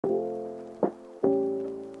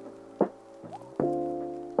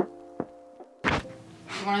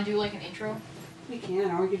You want to do like an intro? We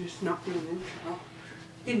can, or we can just not do an intro.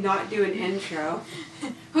 We can not do an intro.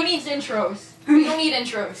 Who needs intros? We don't need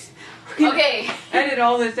intros. Okay. Edit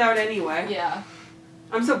all this out anyway. Yeah.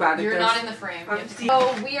 I'm so bad at You're this. not in the frame.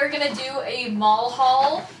 So we are gonna do a mall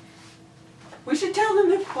haul. We should tell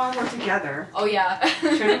them if while we're together. Oh yeah.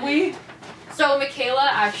 Shouldn't we? So Michaela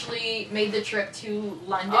actually made the trip to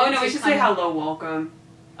London. Oh no, we should say hello, welcome.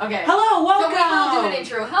 Okay. Hello, welcome. So we will do an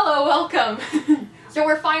intro. Hello, welcome. So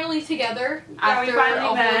we're finally together after a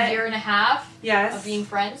whole year and a half of being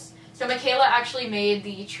friends. So Michaela actually made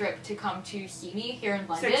the trip to come to see me here in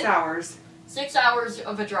London. 6 hours. 6 hours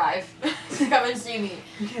of a drive to come and see me.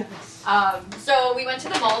 Yes. So we went to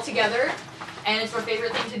the mall together, and it's our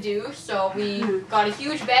favorite thing to do. So we got a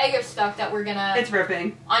huge bag of stuff that we're gonna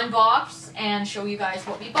unbox and show you guys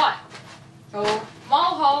what we bought. So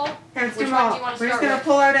mall haul. Here, let's do mall. We're just gonna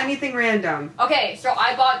pull out anything random. Okay, so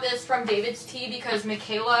I bought this from David's Tea because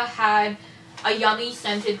Michaela had a yummy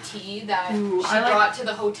scented tea that she brought to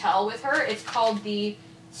the hotel with her. It's called the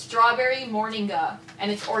Strawberry Morninga,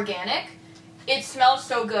 and it's organic. It smells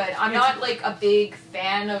so good. I'm not like a big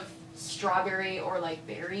fan of strawberry or like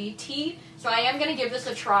berry tea, so I am gonna give this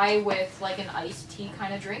a try with like an iced tea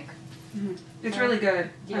kind of drink. It's really good.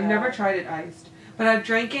 Yeah. I've never tried it iced, but I've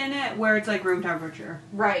drinking it where it's like room temperature.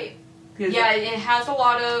 Right. Yeah, it has a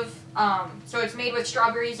lot of so it's made with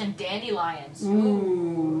strawberries and dandelions.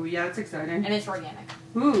 Ooh, yeah, that's exciting. And it's organic.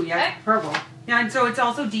 Ooh, yeah, purple. Yeah, and so it's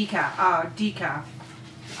also decaf.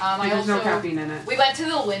 There's no caffeine in it. We went to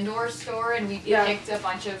the Lindor store and we picked a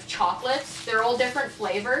bunch of chocolates. They're all different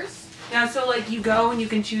flavors. Yeah, so like you go and you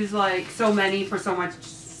can choose like so many for so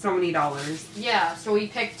many dollars. Yeah, so we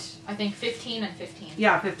picked I think 15 and 15.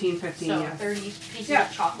 Yeah, 15, so yes. 30 pieces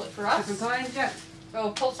of chocolate for us. Different kinds, yeah.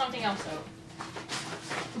 So pull something else out.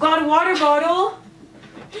 Got a water bottle.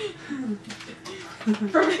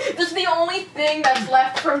 This is the only thing that's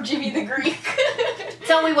left from Jimmy the Greek.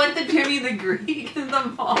 So we went to Jimmy the Greek in the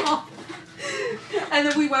mall. And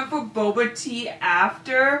then we went for boba tea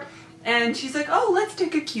after. And she's like, oh, let's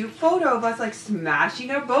take a cute photo of us like smashing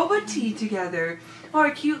our boba tea together. Or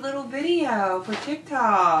a cute little video for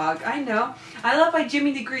TikTok. I know. I left my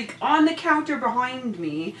Jimmy the Greek on the counter behind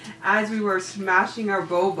me as we were smashing our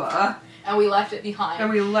boba. And we left it behind. And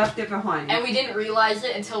we left it behind. And we didn't realize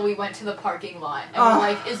it until we went to the parking lot. And we're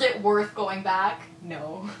like, is it worth going back?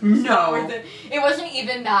 No. It's not worth it. It wasn't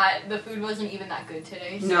even that, the food wasn't even that good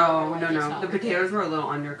today. So no. The potatoes were a little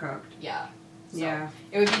undercooked. Yeah. So yeah.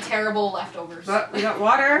 It would be terrible leftovers. But we got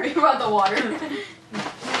water. We brought the water.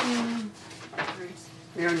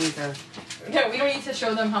 We don't need to. Yeah, we don't need to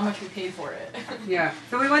show them how much we paid for it. Yeah.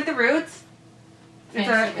 So we went to Roots.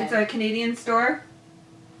 It's a Canadian store.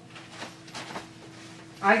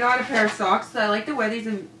 I got a pair of socks. I like to wear these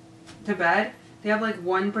to bed. They have like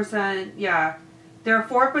 1%. Yeah, they're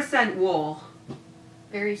 4% wool.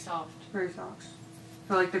 Very soft. Very soft.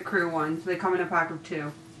 So like the crew ones. They come in a pack of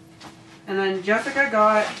 2. And then Jessica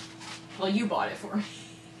got. Well, you bought it for me.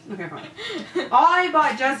 Okay, fine. I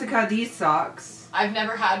bought Jessica these socks. I've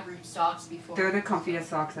never had Root socks before. They're the comfiest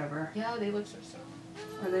socks ever. Yeah, they look so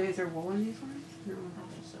soft. Is there wool in these ones? No.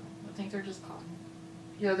 I think so. I think they're just cotton.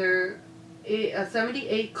 Yeah, they're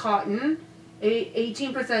 78 cotton,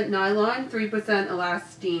 18% nylon, 3%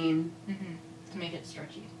 elastane. To make it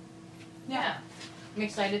stretchy. Yeah. I'm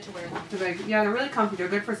excited to wear them. Yeah, they're really comfy. They're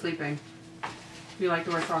good for sleeping. If you like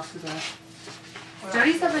to wear socks to bed.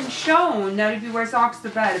 Studies have been shown that if you wear socks to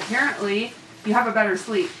bed, apparently you have a better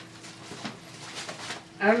sleep.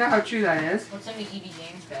 I don't know how true that is. What's in the EV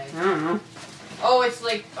Games bag? I don't know. Oh, it's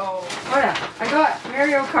like, Oh yeah, I got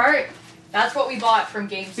Mario Kart. That's what we bought from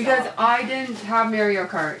GameStop. Because I didn't have Mario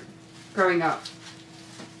Kart growing up.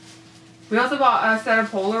 We also bought a set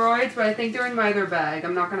of Polaroids, but I think they're in my other bag.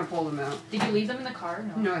 I'm not going to pull them out. Did you leave them in the car?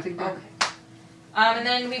 No, I think they're... Okay. And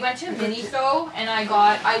then we went to Miniso, and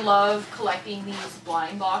I love collecting these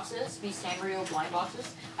blind boxes, these Sanrio blind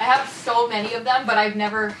boxes. I have so many of them, but I've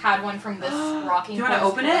never had one from this Rocking Do you want to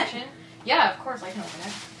open collection. it? Yeah, of course I can open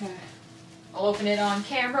it. Okay. I'll open it on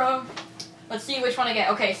camera. Let's see which one I get.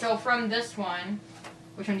 Okay, so from this one,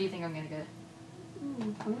 which one do you think I'm gonna get?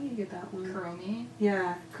 Ooh, I want you to get that one. Kuromi?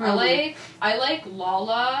 Yeah, Kuromi. I like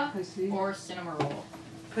Lala or Cinema Roll.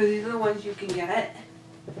 Because these are the ones you can get.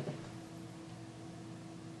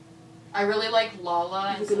 I really like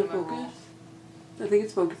Lala and Cinema Roll. I think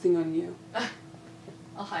it's focusing on you.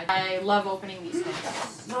 I'll hide. I love opening these things.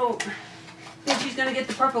 So, I think she's gonna get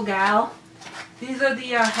the purple gal. These are the,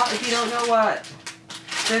 if you don't know what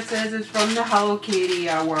this is, it's from the Hello Kitty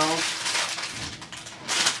world.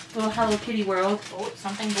 Little Hello Kitty world. Oh,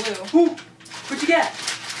 something blue. Ooh, what'd you get?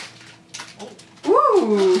 Oh. Woo!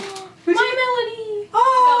 Ooh. My Melody.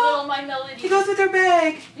 Oh. Got little My Melody. He goes with her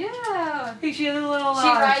bag. Yeah. Hey, she has a little. She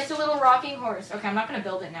rides a little rocking horse. Okay, I'm not gonna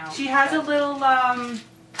build it now. She has a little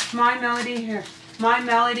My Melody here. My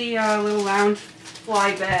Melody little lounge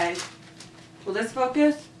fly bag. Will this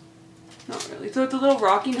focus? Not really. So it's a little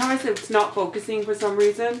rocking horse. It's not focusing for some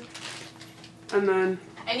reason. And then.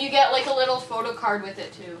 And you get like a little photo card with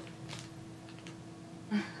it too.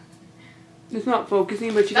 It's not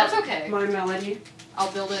focusing, but she That's got okay. My Melody.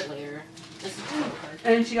 I'll build it later. This is a photo card.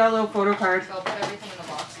 And she got a little photo card. So I'll put everything in the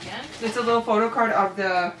box again. It's a little photo card of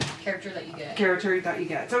the Character that you get. character that you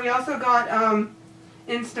get. So we also got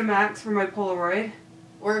Instamax for my Polaroid.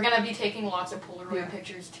 We're gonna be taking lots of Polaroid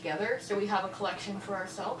pictures together, so we have a collection for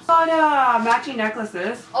ourselves. Got matching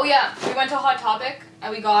necklaces. Oh yeah, we went to Hot Topic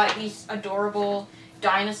and we got these adorable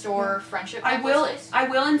dinosaur friendship necklaces. I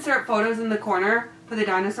will insert photos in the corner for the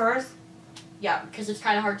dinosaurs. Yeah, because it's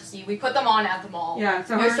kind of hard to see. We put them on at the mall. Yeah,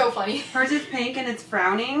 so they're so funny. Hers is pink and it's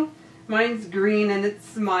frowning. Mine's green and it's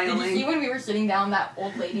smiling. Did you see when we were sitting down, that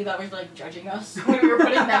old lady that was like judging us when we were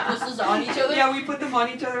putting necklaces on each other? Yeah, we put them on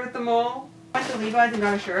each other at the mall. I went to Levi's and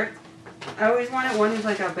got a shirt. I always wanted one with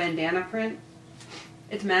like a bandana print.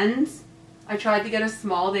 It's men's. I tried to get a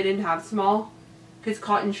small. They didn't have small because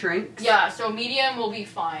cotton shrinks. Yeah, so medium will be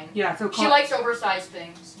fine. Yeah, so she likes oversized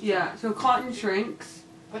things. Yeah, so cotton shrinks.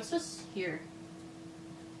 What's this here?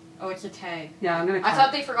 Oh, it's a tag. Yeah, I'm gonna cut I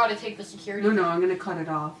thought they forgot to take the security. No, I'm gonna cut it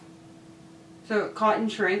off. So cotton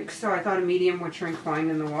shrinks, so I thought a medium would shrink fine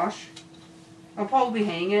in the wash. I'll probably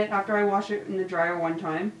hang it after I wash it in the dryer one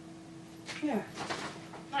time. Yeah.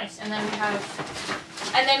 Nice. And then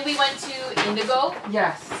we went to Indigo.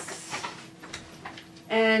 Yes.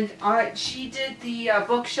 And she did the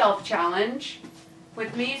bookshelf challenge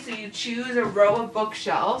with me. So you choose a row of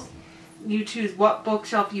bookshelves. You choose what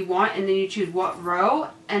bookshelf you want, and then you choose what row,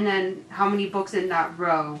 and then how many books in that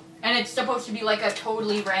row. And it's supposed to be like a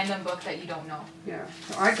totally random book that you don't know. Yeah.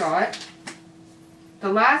 So I got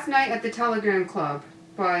The Last Night at the Telegram Club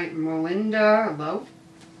by Melinda Lowe.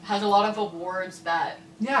 Has a lot of awards that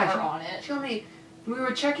are on it. Show me. We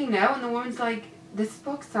were checking out, and the woman's like, "This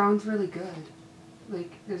book sounds really good.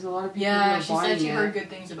 Like, there's a lot of people who are buying it." Yeah, she said she heard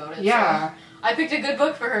good things about it. Yeah. So I picked a good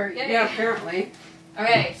book for her. Yay. Yeah, apparently.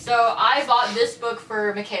 Okay, so I bought this book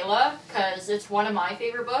for Michaela because it's one of my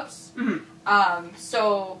favorite books. Mm-hmm.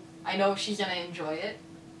 So I know she's gonna enjoy it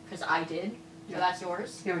because I did. So that's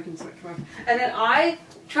yours. Yeah, we can switch one. And then I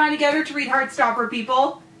trying to get her to read Heartstopper,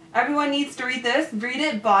 people. Everyone needs to read this. Read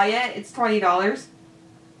it, buy it. It's $20.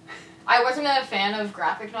 I wasn't a fan of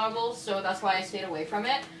graphic novels, so that's why I stayed away from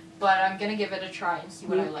it. But I'm gonna give it a try and see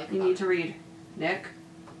what I like about it. You need to read Nick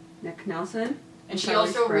Nelson. And she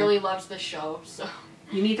also really loves the show, so.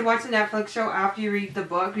 You need to watch the Netflix show after you read the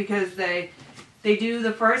book because they do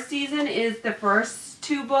the first season is the first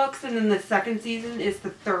 2 books and then the second season is the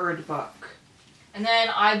 3rd book. And then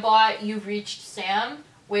I bought You've Reached Sam,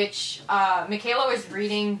 which Michaela was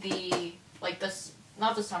reading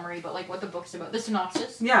not the summary, but like what the book's about, the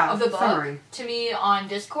synopsis of the book to me on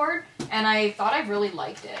Discord, and I thought I really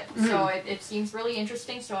liked it. Mm-hmm. So it seems really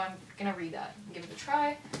interesting, so I'm gonna read that and give it a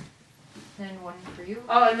try. Then one for you.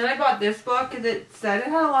 Oh, and then I bought this book because it said it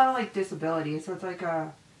had a lot of like disability, so it's like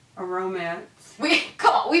a romance. We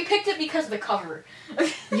picked it because of the cover.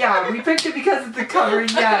 Yeah, we picked it because of the cover.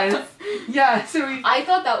 Yes, yeah. So I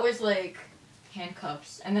thought that was like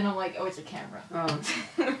handcuffs, and then I'm like, oh, it's a camera. Oh,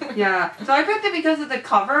 yeah. So I picked it because of the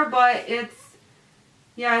cover, but it's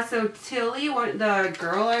So Tilly, the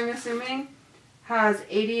girl, I'm assuming, has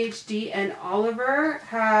ADHD, and Oliver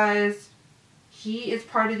he is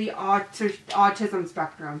part of the autism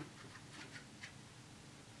spectrum.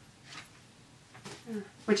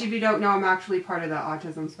 Which, if you don't know, I'm actually part of the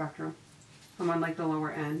autism spectrum. I'm on like the lower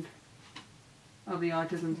end of the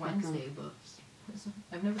autism spectrum. Wednesday books.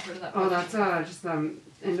 I've never heard of that. Oh, that's just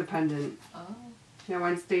independent. Oh. Yeah,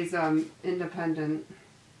 Wednesday's independent.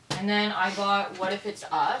 And then I bought What If It's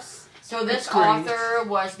Us. So this author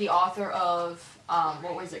was the author of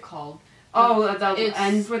what was it called? Oh, It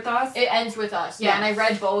Ends With Us? It Ends With Us, yeah. Yes. And I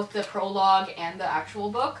read both the prologue and the actual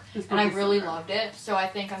book, and I really loved it. So I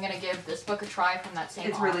think I'm going to give this book a try from that same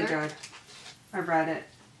author. It's really good. I've read it.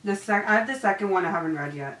 I have the second one I haven't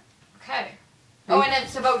read yet. Okay. Oh, and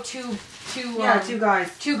it's about two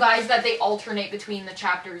guys. Two guys that they alternate between the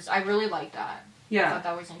chapters. I really like that. Yeah. I thought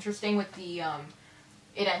that was interesting with the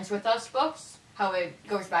It Ends With Us books, how it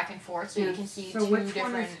goes back and forth, so you can see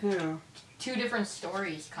two different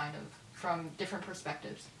stories, kind of, from different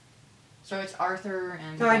perspectives. So it's Arthur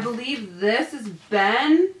and... So I believe this is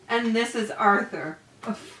Ben, and this is Arthur.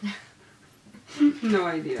 No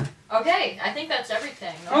idea. Okay, I think that's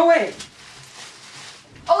everything. No? Oh, wait.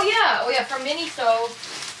 Oh yeah, from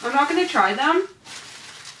Miniso. I'm not going to try them,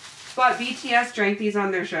 but BTS drank these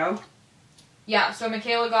on their show. Yeah, so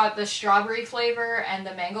Michaela got the strawberry flavor and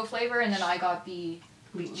the mango flavor, and then I got the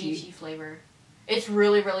lychee flavor. It's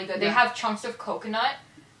really, really good. Yeah. They have chunks of coconut,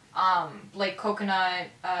 like coconut,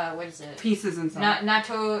 what is it? Pieces inside.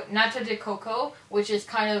 Nata de coco, which is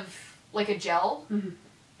kind of like a gel. Mm-hmm.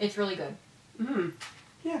 It's really good. Mm-hmm.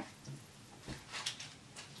 Yeah.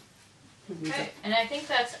 Okay, and I think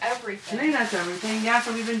that's everything. I think that's everything. Yeah,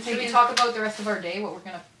 so we've been taking... Should we talk about the rest of our day, what we're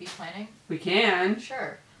going to be planning? We can.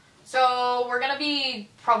 Sure. So, we're going to be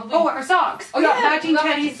probably... Oh, our socks! Oh, yeah, matching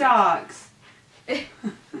teddy socks.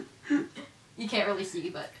 You can't really see,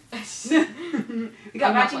 but... We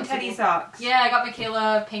got matching teddy socks. Yeah, I got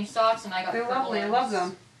Michaela pink socks, and I got They're lovely, I love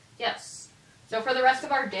them. Yes. So, for the rest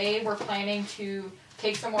of our day, we're planning to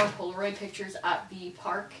take some more Polaroid pictures at the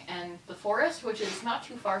park and the forest, which is not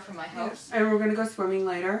too far from my house. And we're going to go swimming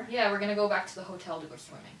later. Yeah, we're going to go back to the hotel to go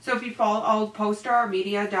swimming. So if you follow, I'll post our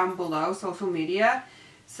media down below, social media.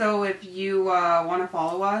 So if you want to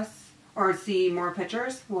follow us or see more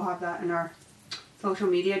pictures, we'll have that in our social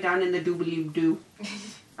media down in the doobly-doo,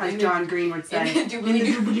 as John Green would say. In the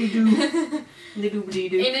doobly-doo. In the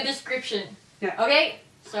doobly-doo. In the description. Yeah. Okay,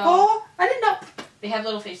 so... Oh, I didn't know. They have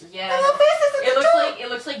little faces, yeah. They have little faces. It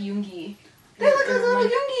looks like Yoongi. They look like little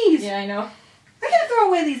Yoongies. Yeah, I know. I can't throw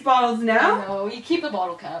away these bottles now. No, you keep the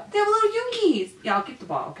bottle cap. They have little Yoongies. Yeah, I'll keep the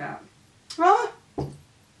bottle cap. Well,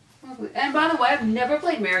 and by the way, I've never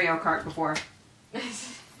played Mario Kart before. So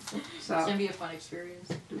it's gonna be a fun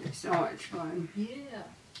experience. It'll be so much fun. Yeah.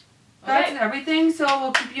 That's everything. So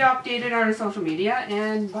we'll keep you updated on our social media,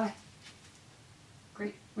 and bye.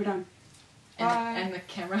 Great. We're done. Bye. And the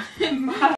camera. Bye.